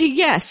goes to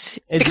yes,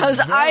 because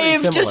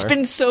I've just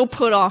been so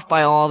put off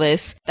by all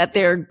this that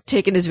they're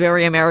taking this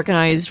very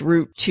Americanized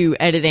route to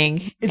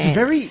editing. It's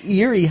very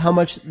eerie how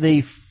much they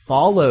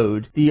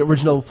followed the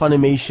original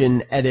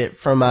Funimation edit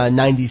from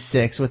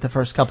 96 with the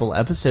first couple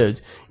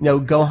episodes. You know,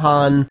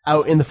 Gohan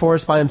out in the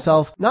forest by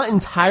himself, not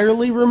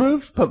entirely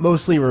removed, but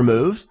mostly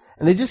removed.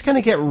 And they just kind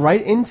of get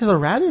right into the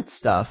Raditz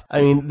stuff.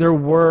 I mean, there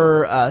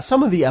were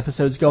some of the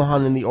episodes,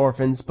 Gohan and the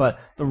Orphans, but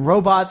the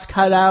robots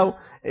cut out.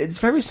 It's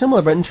very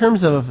similar, but in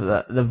terms of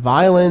the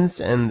violence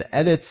and the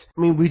edits,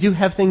 I mean, we do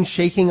have things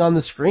shaking on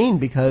the screen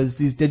because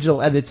these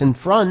digital edits in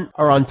front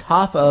are on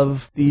top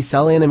of the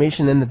cell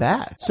animation in the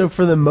back. So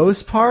for the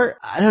most part,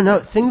 I don't know,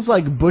 things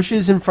like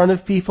bushes in front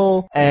of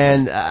people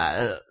and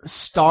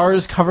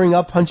stars covering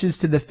up punches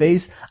to the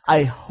face,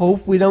 I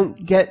hope we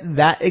don't get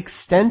that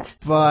extent,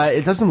 but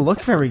it doesn't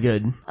look very good.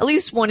 At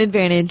least one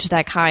advantage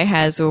that Kai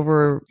has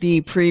over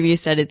the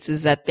previous edits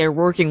is that they're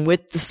working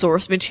with the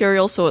source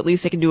material, so at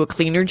least they can do a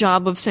cleaner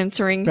job of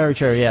censoring. Very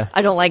true, yeah.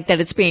 I don't like that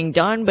it's being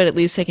done, but at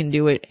least they can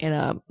do it in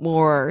a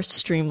more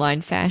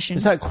streamlined fashion.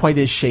 It's not quite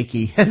as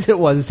shaky as it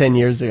was 10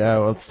 years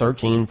ago,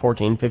 13,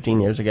 14,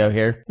 15 years ago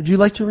here. Would you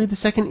like to read the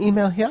second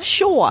email here?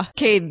 Sure.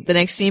 Okay, the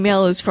next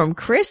email is from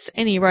Chris,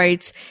 and he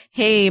writes,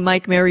 Hey,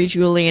 Mike, Mary,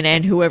 Julian,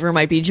 and whoever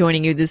might be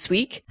joining you this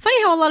week.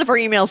 Funny how a lot of our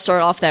emails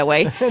start off that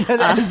way. And then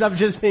it ends up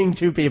just being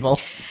two people.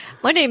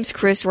 My name's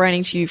Chris,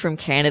 writing to you from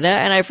Canada,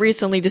 and I've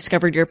recently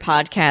discovered your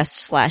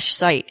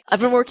podcast/site. I've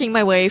been working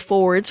my way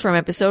forwards from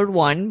episode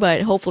 1,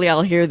 but hopefully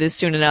I'll hear this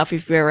soon enough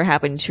if you ever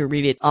happen to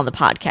read it on the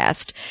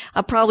podcast.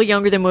 I'm probably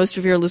younger than most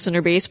of your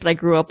listener base, but I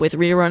grew up with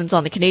reruns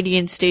on the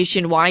Canadian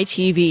station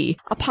YTV.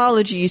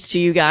 Apologies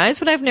to you guys,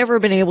 but I've never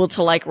been able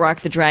to like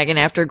Rock the Dragon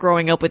after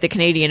growing up with the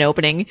Canadian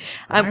opening.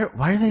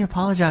 Why are they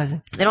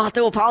apologizing? They don't have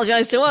to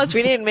apologize to us.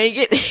 We didn't make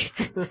it.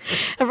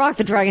 Rock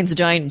the Dragon's a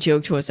giant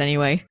joke to us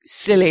anyway.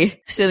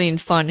 Silly and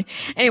fun.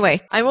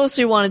 Anyway, I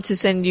mostly wanted to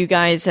send you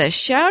guys a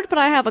shout, but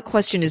I have a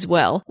question as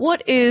well.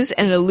 What is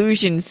an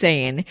illusion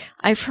Saiyan?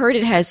 I've heard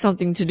it has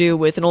something to do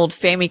with an old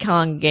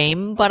Famicom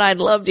game, but I'd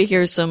love to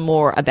hear some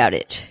more about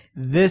it.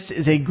 This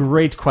is a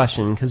great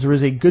question because there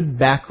is a good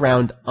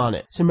background on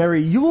it. So,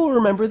 Mary, you will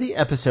remember the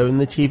episode in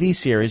the TV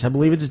series. I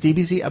believe it's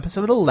DBZ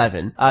episode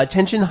 11.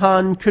 Tenshin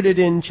Han,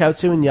 Kuririn,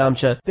 Chaozu, and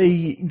Yamcha,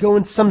 they go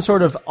into some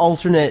sort of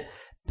alternate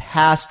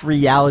past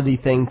reality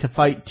thing to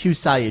fight two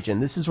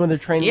Saiyajin. This is when they're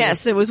training.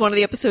 Yes, it was one of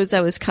the episodes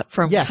that was cut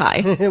from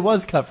Kai. It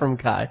was cut from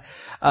Kai.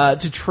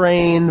 To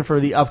train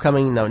for the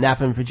upcoming,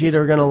 Nappa and Vegeta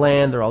are gonna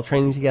land. They're all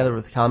training together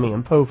with Kami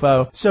and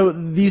Popo. So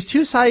these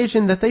two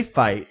Saiyajin that they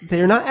fight,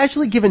 they are not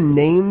actually given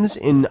names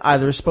in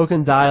either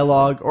spoken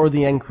dialogue or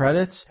the end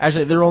credits.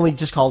 Actually, they're only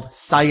just called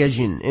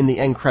Saiyajin in the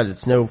end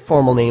credits. No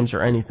formal names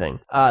or anything.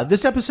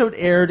 This episode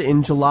aired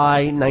in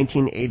July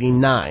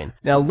 1989.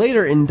 Now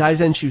later in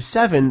Daizenshuu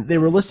 7, they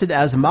were listed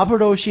as as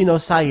Maburoshi no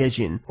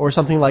Saiyajin, or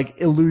something like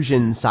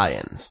Illusion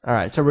Saiyans.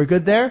 Alright, so we're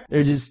good there?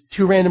 They're just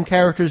two random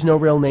characters, no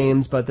real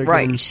names, but they're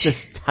given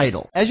this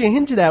title. As you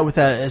hinted at with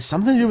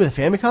something to do with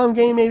a Famicom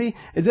game, maybe?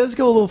 It does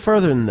go a little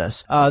further than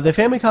this. The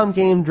Famicom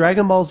game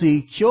Dragon Ball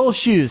Z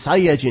Kyoshu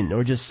Saiyajin,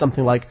 or just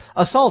something like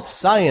Assault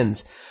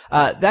Saiyans.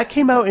 That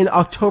came out in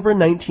October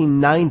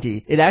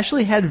 1990. It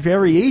actually had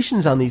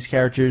variations on these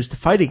characters to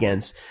fight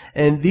against,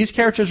 and these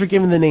characters were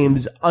given the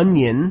names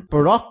Onion,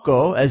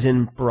 Barocco, as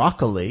in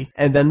broccoli,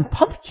 and then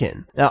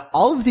Pumpkin. Now,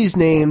 all of these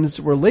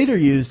names were later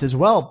used as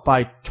well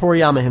by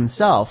Toriyama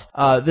himself.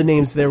 The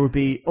names there would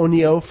be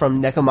Onio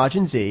from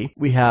Nekomajin Z.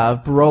 We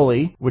have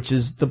Broly, which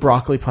is the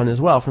broccoli pun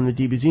as well from the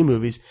DBZ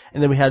movies,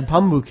 and then we had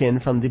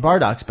Pumbukin from the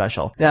Bardock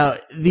special. Now,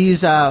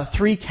 these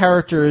three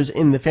characters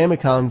in the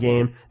Famicom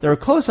game, there are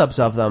close-ups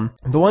of them.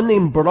 The one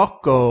named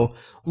Barocco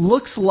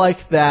looks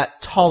like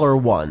that taller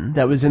one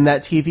that was in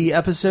that TV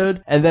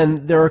episode. And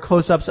then there are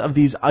close-ups of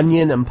these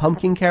Onion and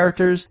Pumpkin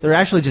characters. They're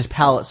actually just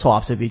palette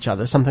swaps of each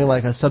other, something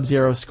like a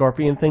Sub-Zero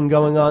Scorpion thing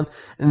going on.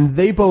 And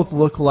they both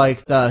look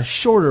like the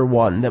shorter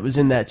one that was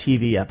in that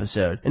TV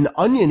episode. And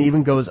Onion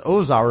even goes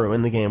Ozaru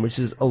in the game, which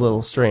is a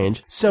little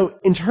strange. So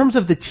in terms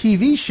of the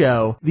TV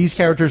show, these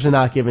characters are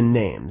not given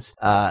names.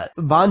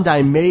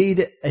 Bandai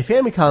made a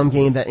Famicom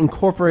game that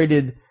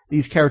incorporated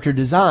these character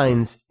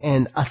designs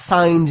and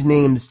assigned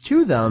names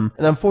to them.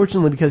 And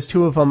unfortunately, because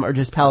two of them are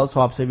just palette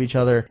swaps of each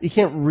other, you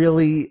can't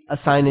really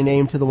assign a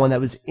name to the one that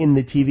was in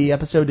the TV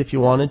episode if you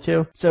wanted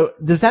to. So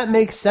does that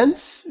make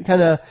sense?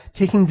 Kind of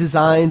taking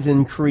designs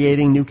and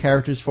creating new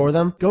characters for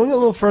them? Going a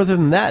little further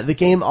than that, the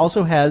game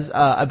also has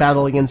a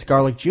battle against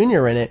Garlic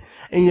Jr. in it.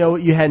 And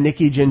you had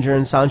Nikki, Ginger,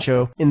 and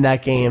Sancho in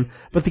that game.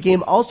 But the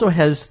game also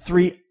has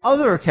three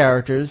other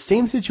characters,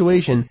 same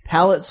situation,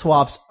 palette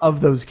swaps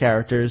of those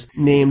characters,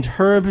 named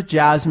Herb,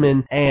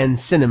 Jasmine, and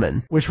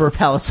Cinnamon, which were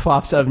palette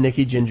swaps of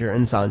Nikki, Ginger,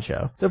 and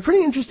Sancho. So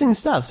pretty interesting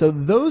stuff. So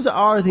those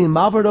are the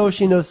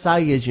Maburoshi no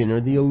Saiyajin,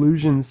 or the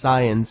Illusion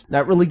Saiyans.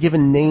 Not really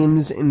given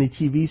names in the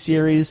TV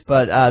series,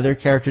 but their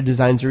character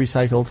designs are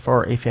recycled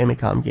for a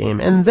Famicom game,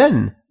 and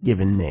then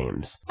given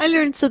names. I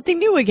learned something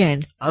new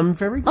again. I'm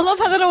very I love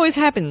how that always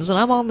happens, and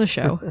I'm on the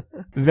show.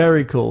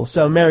 Very cool.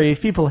 So, Mary,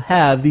 if people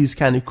have these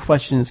kind of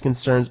questions,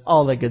 concerns,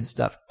 all that good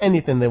stuff,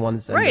 anything they want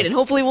to send Right, us. and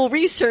hopefully we'll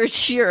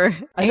research your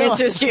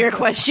answers to your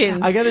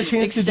questions. I got a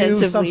chance to do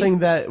something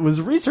that was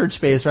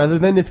research-based rather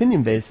than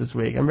opinion-based this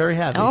week. I'm very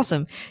happy.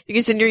 Awesome. You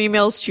can send your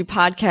emails to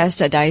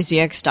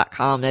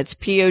podcast@daizx.com. That's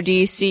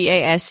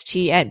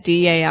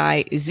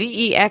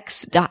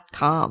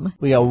podcast@DAIZEX.com.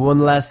 We got one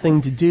last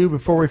thing to do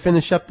before we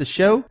finish up the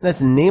show.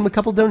 Let's name a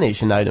couple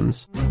donation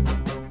items.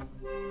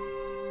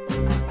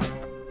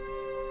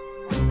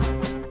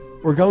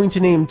 We're going to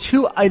name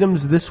 2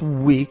 items this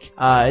week,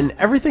 and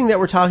everything that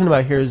we're talking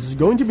about here is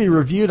going to be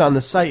reviewed on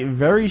the site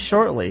very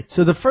shortly.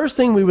 So the first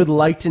thing we would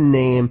like to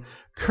name,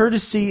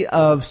 courtesy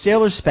of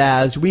Sailor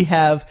Spaz, we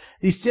have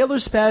the Sailor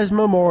Spaz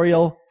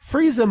Memorial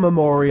Frieza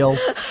Memorial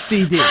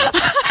CD.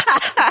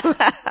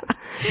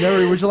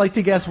 Mary, would you like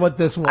to guess what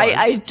this was?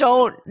 I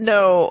don't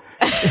know.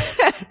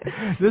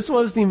 This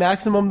was the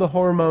Maximum the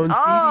Hormone CD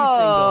single.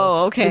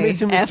 Oh, okay.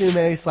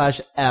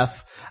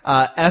 Sume/F.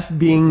 F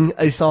being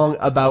a song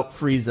about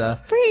Frieza.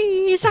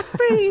 Frieza,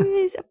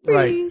 Frieza,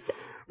 Right. Frieza.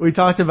 We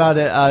talked about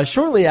it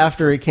shortly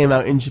after it came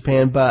out in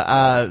Japan, but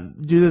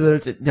due to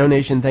the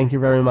donation, thank you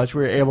very much,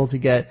 we were able to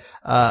get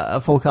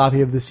a full copy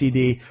of the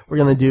CD. We're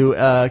going to do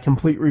a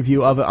complete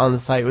review of it on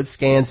the site with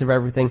scans of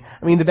everything.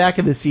 I mean, the back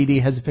of the CD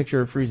has a picture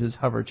of Frieza's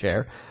hover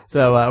chair,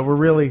 so we're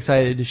really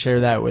excited to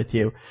share that with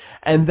you.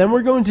 And then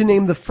we're going to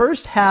name the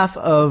first half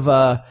of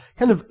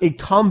kind of a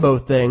combo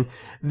thing.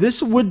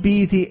 This would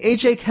be the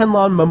H.A.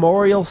 Kenlon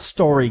Memorial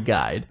Story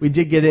Guide. We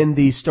did get in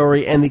the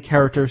story and the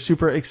character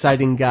super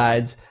exciting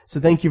guides, so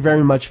thank you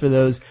very much for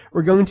those.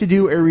 We're going to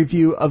do a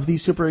review of the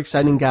super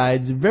exciting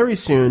guides very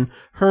soon.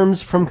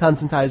 Herms from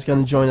Constantine is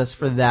going to join us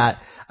for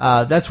that.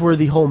 That's where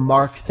the whole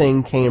Mark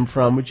thing came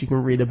from, which you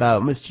can read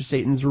about, Mr.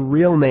 Satan's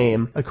real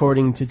name,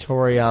 according to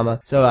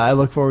Toriyama. So I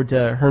look forward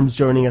to Herms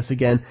joining us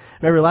again.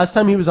 Remember, last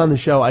time he was on the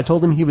show, I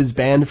told him he was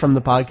banned from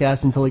the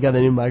podcast until he got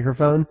a new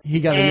microphone. He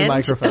got a new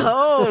microphone.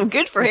 Oh,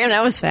 good for him.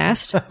 That was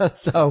fast.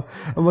 So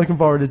I'm looking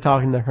forward to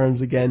talking to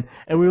Herms again.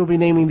 And we will be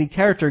naming the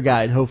character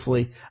guide,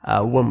 hopefully,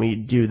 when we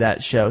do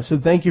that show. So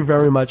thank you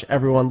very much,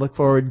 everyone. Look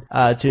forward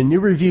to new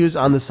reviews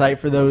on the site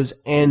for those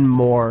and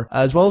more,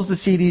 as well as the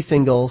CD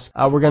singles.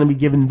 We're going to be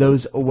giving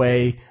those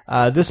away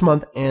this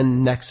month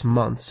and next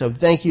month. So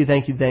thank you,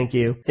 thank you, thank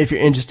you. If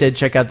you're interested,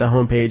 check out the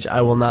homepage.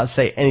 I will not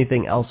say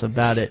anything else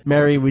about it.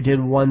 Mary, we did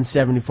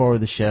 174 of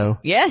the show.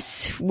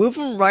 Yes,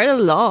 moving right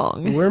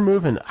along. We're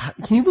moving.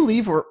 Can you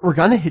believe we're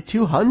going to hit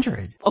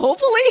 200?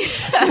 Hopefully.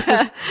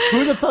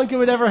 Who'd have thunk it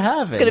would ever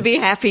happen? It's going to be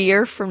half a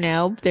year from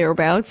now,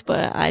 thereabouts,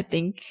 but I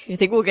think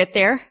we'll get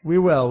there. We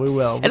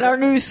will. And our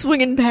new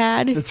swinging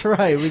pad. That's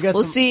right.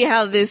 We'll see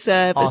how this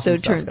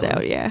episode turns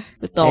out, yeah.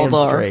 With all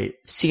our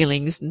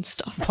ceilings and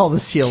stuff. All the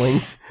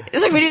ceilings.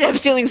 It's like we didn't have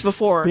ceilings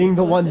before. Being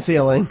the one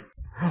ceiling.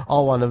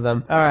 All one of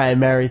them. All right,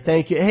 Mary,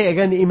 thank you. Hey, I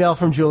got an email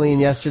from Julian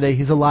yesterday.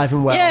 He's alive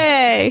and well.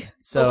 Yay!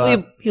 So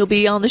Hopefully he'll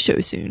be on the show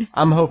soon.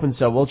 I'm hoping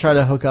so. We'll try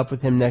to hook up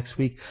with him next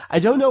week. I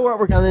don't know what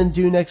we're going to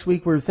do next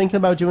week. We're thinking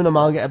about doing a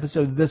manga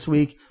episode this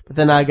week, but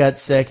then I got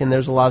sick and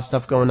there's a lot of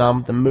stuff going on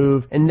with the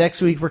move. And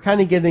next week we're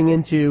kind of getting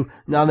into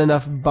not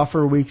enough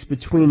buffer weeks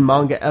between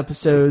manga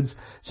episodes.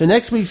 So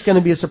next week's going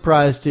to be a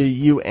surprise to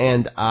you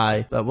and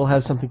I, but we'll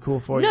have something cool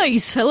for you.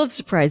 Nice. I love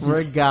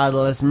surprises.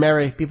 Regardless,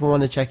 Mary, people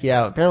want to check you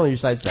out. Apparently your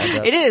site's back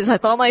up. It is. I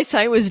thought my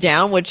site was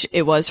down, which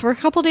it was for a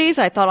couple days.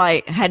 I thought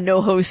I had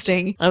no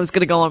hosting. I was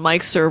going to go on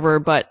Mike's server,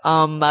 but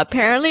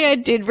apparently I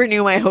did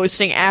renew my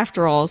hosting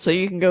after all. So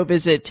you can go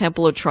visit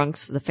Temple of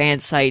Trunks, the fan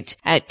site,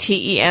 at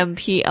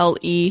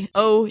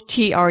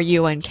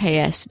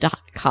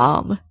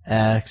TEMPLEOTRUNKS.com.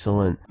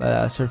 Excellent.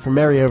 So for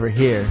Mary over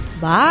here,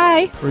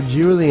 Bye. for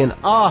Julian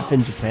off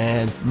in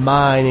Japan,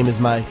 my name is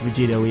Mike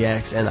Vegito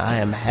EX, and I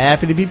am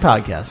happy to be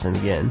podcasting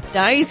again.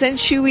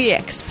 Daizenshuu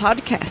EX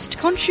podcast.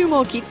 今週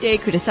も聞いて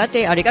くださっ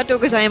てありがとう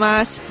ござい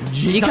ます。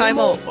次回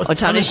もお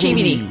楽し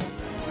みに。